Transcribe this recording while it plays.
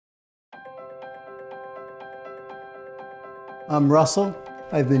I'm Russell.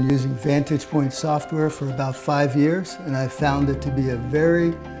 I've been using VantagePoint software for about 5 years, and I found it to be a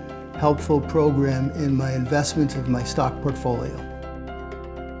very helpful program in my investments of my stock portfolio.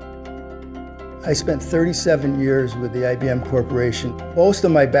 I spent 37 years with the IBM Corporation. Most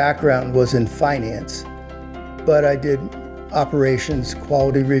of my background was in finance, but I did operations,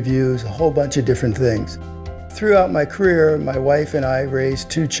 quality reviews, a whole bunch of different things. Throughout my career, my wife and I raised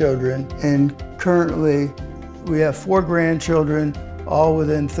 2 children, and currently we have 4 grandchildren, all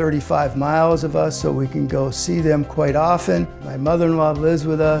within 35 miles of us, so we can go see them quite often. My mother-in-law lives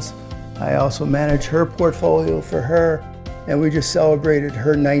with us. I also manage her portfolio for her, and we just celebrated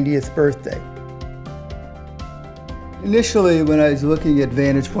her 90th birthday. Initially, when I was looking at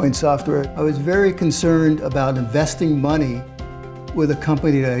VantagePoint software, I was very concerned about investing money with a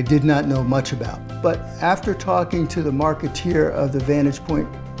company that I did not know much about. But after talking to the marketeer of the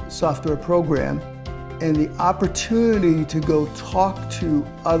VantagePoint software program and the opportunity to go talk to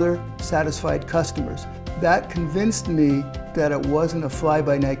other satisfied customers, that convinced me that it wasn't a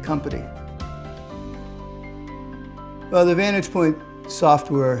fly-by-night company. Well, the VantagePoint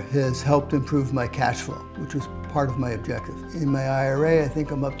software has helped improve my cash flow, which was part of my objective. In my IRA, I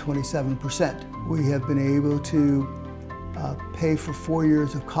think I'm up 27%. We have been able to pay for 4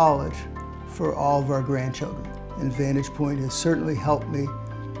 years of college for all of our grandchildren, and VantagePoint has certainly helped me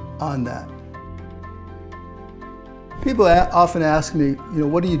on that. People often ask me,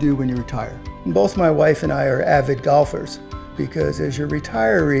 what do you do when you retire? Both my wife and I are avid golfers, because as your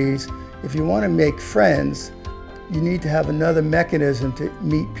retirees, if you want to make friends, you need to have another mechanism to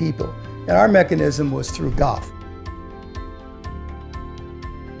meet people. And our mechanism was through golf.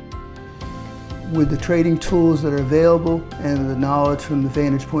 With the trading tools that are available and the knowledge from the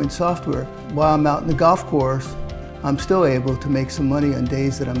VantagePoint software, while I'm out in the golf course, I'm still able to make some money on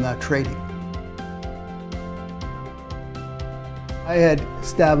days that I'm not trading. I had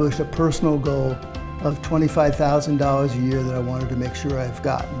established a personal goal of $25,000 a year that I wanted to make sure I've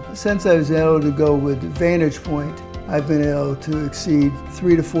gotten. Since I was able to go with VantagePoint, I've been able to exceed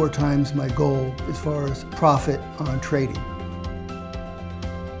 3 to 4 times my goal as far as profit on trading.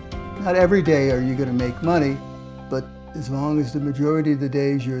 Not every day are you going to make money, but as long as the majority of the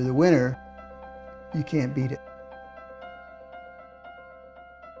days you're the winner, you can't beat it.